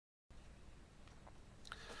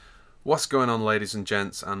What's going on, ladies and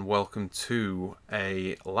gents, and welcome to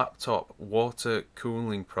a laptop water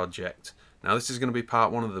cooling project. Now this is going to be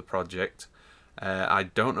part one of the project. I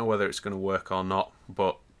don't know whether it's going to work or not,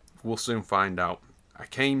 but we'll soon find out. I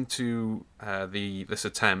came to this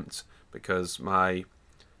attempt because my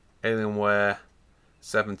Alienware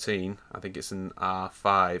 17, I think it's an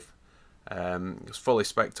R5, it was fully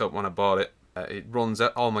spec'd up when I bought it. It runs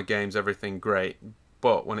all my games, everything great,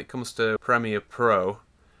 but when it comes to Premiere Pro,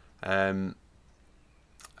 and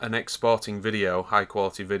exporting video, high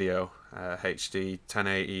quality video, HD,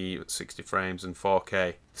 1080, 60 frames and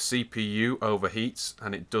 4K, the CPU overheats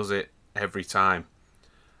and it does it every time.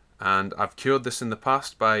 And I've cured this in the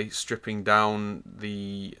past by stripping down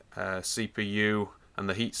the CPU and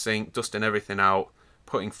the heatsink, dusting everything out,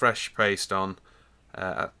 putting fresh paste on,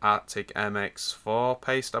 Arctic MX4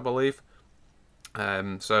 paste I believe,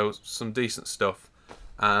 so some decent stuff.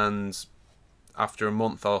 And after a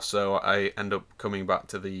month or so I end up coming back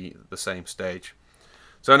to the same stage.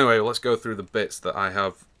 So anyway, let's go through the bits that I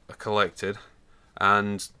have collected.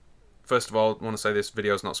 And first of all, I want to say this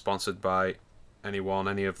video is not sponsored by anyone,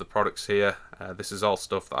 any of the products here. This is all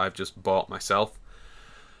stuff that I've just bought myself.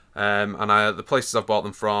 And the places I've bought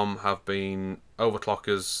them from have been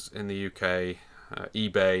Overclockers in the UK,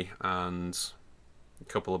 eBay, and a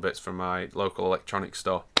couple of bits from my local electronics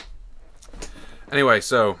store. Anyway,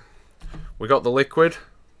 so we got the liquid,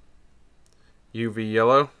 UV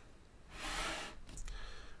yellow,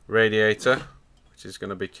 radiator, which is going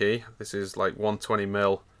to be key. This is like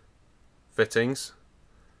 120mm fittings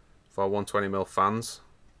for 120mm fans,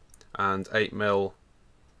 and 8mm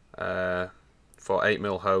for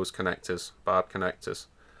 8mm hose connectors, barb connectors.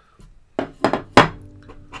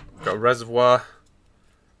 We've got a reservoir,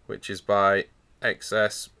 which is by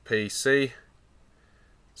XSPC.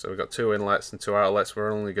 So we've got 2 inlets and 2 outlets.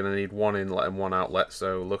 We're only going to need 1 inlet and 1 outlet,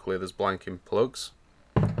 so luckily there's blanking plugs.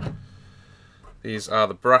 These are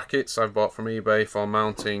the brackets I've bought from eBay for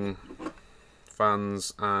mounting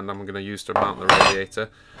fans, and I'm going to use to mount the radiator.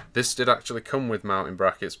 This did actually come with mounting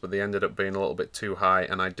brackets, but they ended up being a little bit too high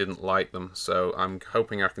and I didn't like them. So I'm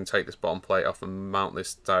hoping I can take this bottom plate off and mount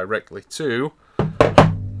this directly to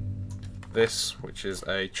this, which is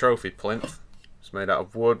a trophy plinth. It's made out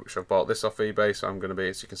of wood, which I've bought this off eBay, so I'm going to be,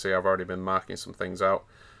 as you can see, I've already been marking some things out.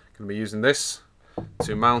 Going to be using this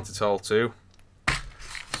to mount it all to.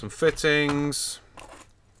 Some fittings.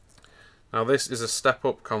 Now this is a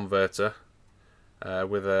step-up converter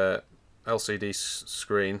with a LCD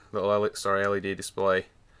screen, LED display,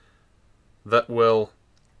 that will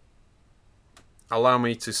allow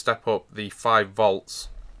me to step up the 5 volts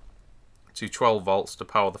to 12 volts to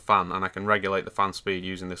power the fan, and I can regulate the fan speed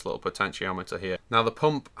using this little potentiometer here. Now the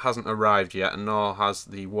pump hasn't arrived yet, and nor has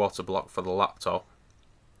the water block for the laptop,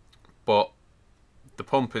 but the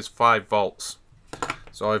pump is 5 volts.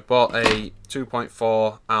 So I've bought a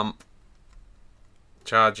 2.4 amp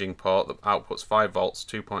charging port that outputs 5 volts,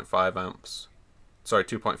 2.5 amps, sorry,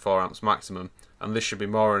 2.4 amps maximum, and this should be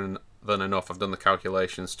more than enough. I've done the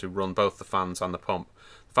calculations to run both the fans and the pump.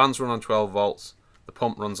 The fans run on 12 volts, the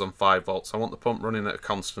pump runs on 5 volts. I want the pump running at a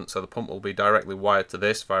constant, so the pump will be directly wired to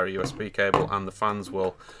this via a USB cable, and the fans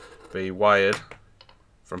will be wired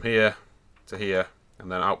from here to here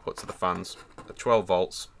and then output to the fans at 12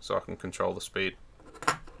 volts, so I can control the speed.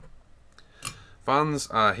 Fans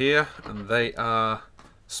are here, and they are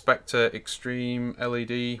Spectre Extreme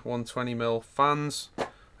LED 120mm fans.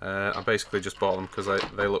 I basically just bought them because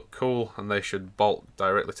they look cool and they should bolt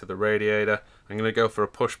directly to the radiator. I'm going to go for a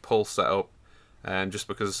push-pull setup, just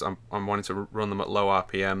because I'm wanting to run them at low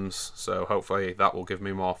RPMs, so hopefully that will give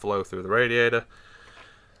me more flow through the radiator.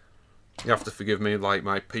 You have to forgive me, like,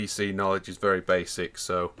 my PC knowledge is very basic.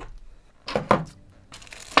 So got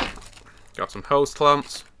some hose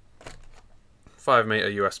clamps,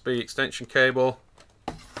 5m USB extension cable,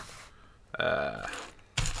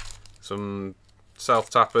 some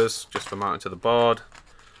self-tappers just for mounting to the board,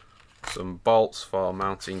 some bolts for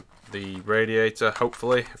mounting the radiator,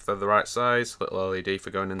 hopefully, if they're the right size, little LED for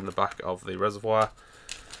going in the back of the reservoir,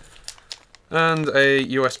 and a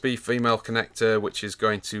USB female connector, which is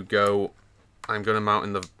going to go, I'm going to mount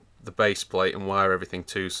in the base plate and wire everything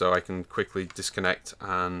to, so I can quickly disconnect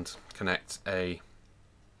and connect a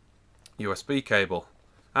USB cable.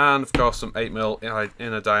 And of course some 8mm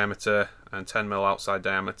inner diameter and 10mm outside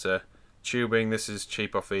diameter tubing. This is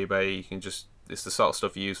cheap off eBay. You can just, it's the sort of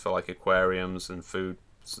stuff you use for like aquariums and foods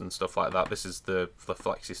and stuff like that. This is the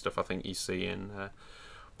flexi stuff I think you see in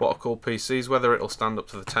water cooled PCs. Whether it'll stand up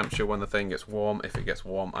to the temperature when the thing gets warm, if it gets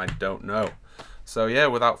warm, I don't know. So yeah,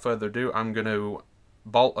 without further ado, I'm going to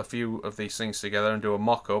bolt a few of these things together and do a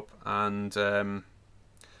mock-up, and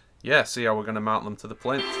yeah, see how we're going to mount them to the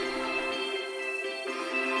plinth.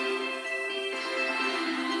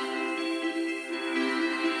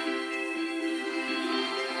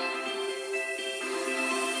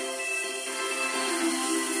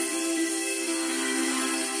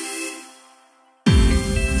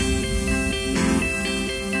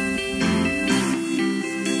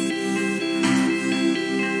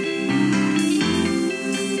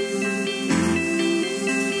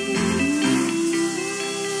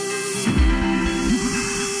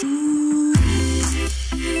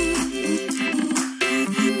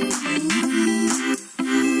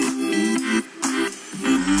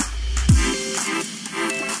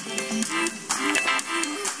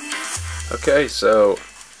 Okay, so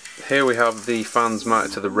here we have the fans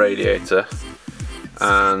mounted to the radiator,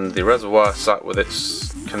 and the reservoir sat with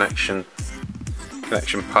its connection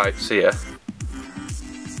pipes here,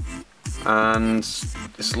 and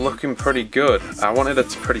it's looking pretty good. I wanted a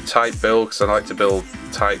pretty tight build because I like to build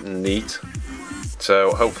tight and neat,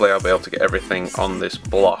 so hopefully I'll be able to get everything on this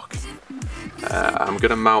block. I'm going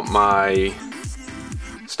to mount my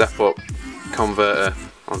step-up converter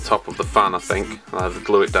on top of the fan, I think. I'll either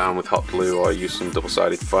glue it down with hot glue or use some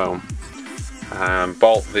double-sided foam.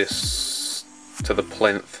 Bolt this to the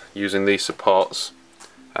plinth using these supports,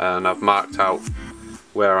 and I've marked out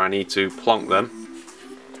where I need to plonk them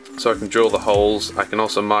so I can drill the holes. I can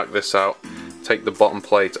also mark this out, take the bottom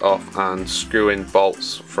plate off and screw in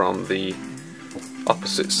bolts from the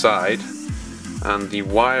opposite side, and the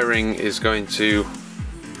wiring is going to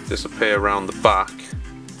disappear around the back.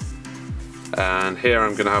 And here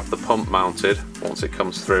I'm going to have the pump mounted once it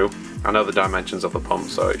comes through. I know the dimensions of the pump,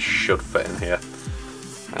 so it should fit in here.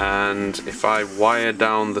 And if I wire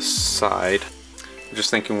down the side, I'm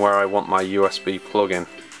just thinking where I want my USB plug-in.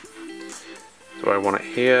 Do I want it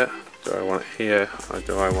here? Do I want it here? Or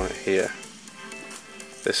do I want it here?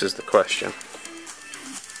 This is the question.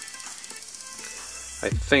 I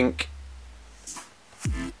think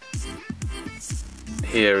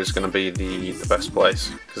here is going to be the best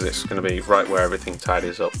place, because it's going to be right where everything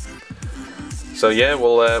tidies up. So yeah,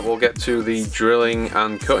 we'll get to the drilling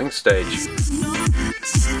and cutting stage.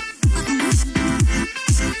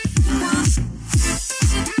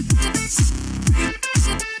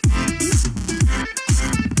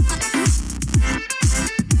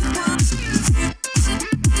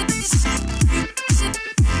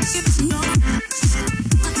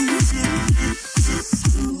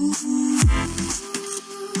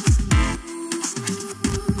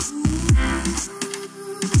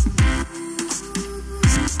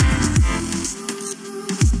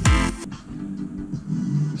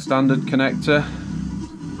 Standard connector,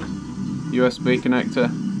 USB connector,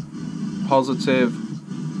 positive,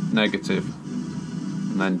 negative,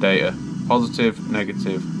 and then data. Positive,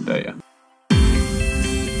 negative, data.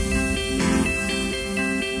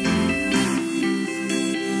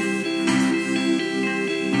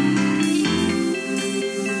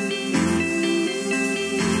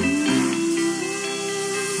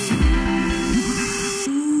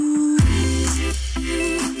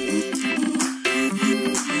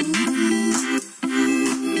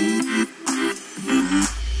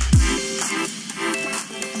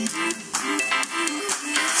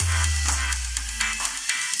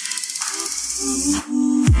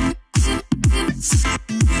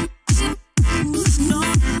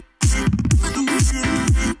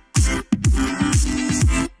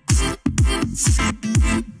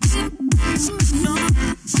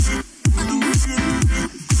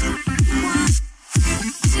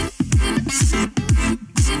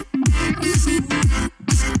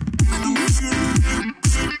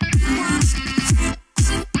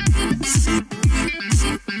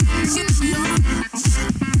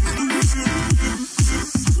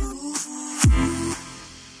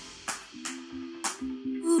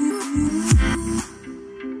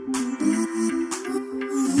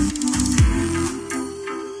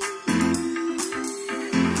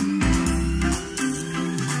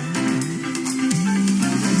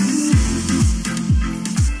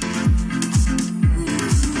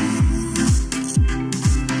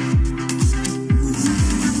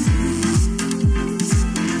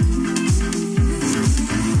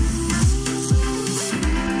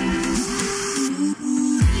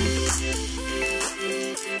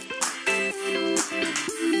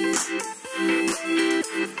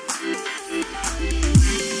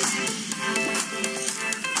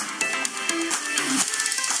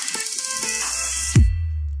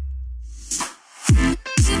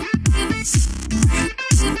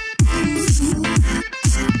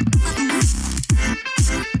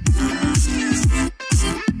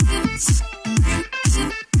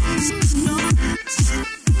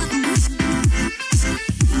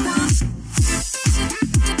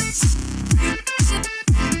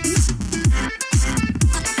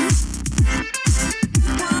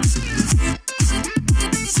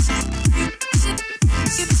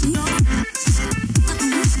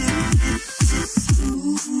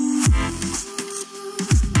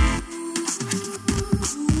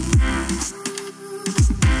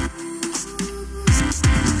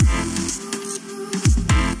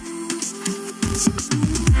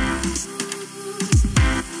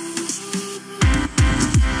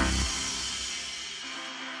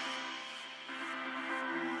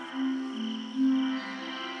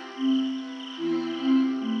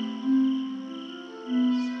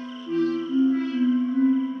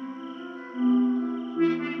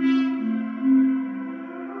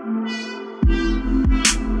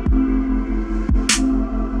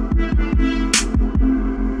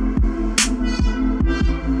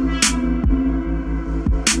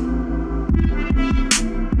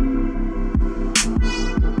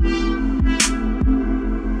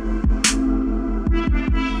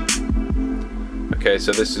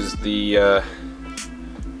 so this is the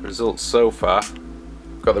results so far.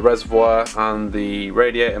 Got the reservoir and the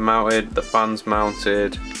radiator mounted, the fans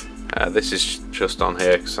mounted. This is just on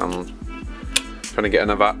here because I'm trying to get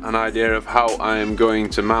an idea of how I am going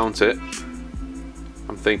to mount it.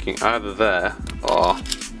 I'm thinking either there or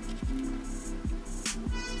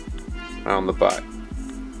around the back.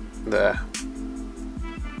 There.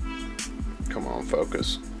 Come on,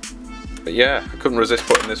 focus. But yeah, I couldn't resist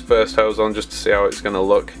putting this first hose on just to see how it's going to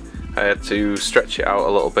look. I had to stretch it out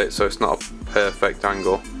a little bit so it's not a perfect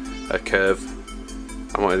angle, a curve.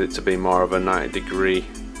 I wanted it to be more of a 90-degree,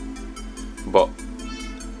 but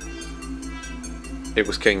it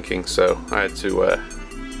was kinking, so I had to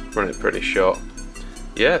run it pretty short.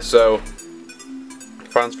 Yeah, so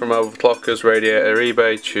fans from overclockers, radiator,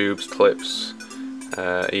 eBay, tubes, clips,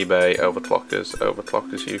 eBay, overclockers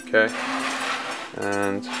UK,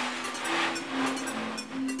 and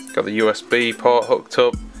got the USB port hooked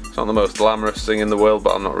up. It's not the most glamorous thing in the world,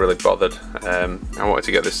 but I'm not really bothered. I wanted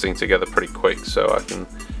to get this thing together pretty quick so I can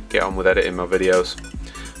get on with editing my videos.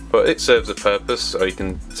 But it serves a purpose, so you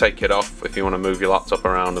can take it off if you want to move your laptop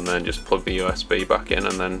around and then just plug the USB back in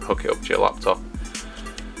and then hook it up to your laptop.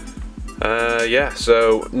 Yeah,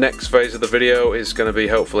 so next phase of the video is going to be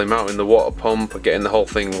hopefully mounting the water pump, getting the whole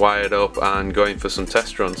thing wired up and going for some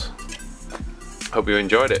test runs. Hope you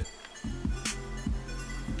enjoyed it.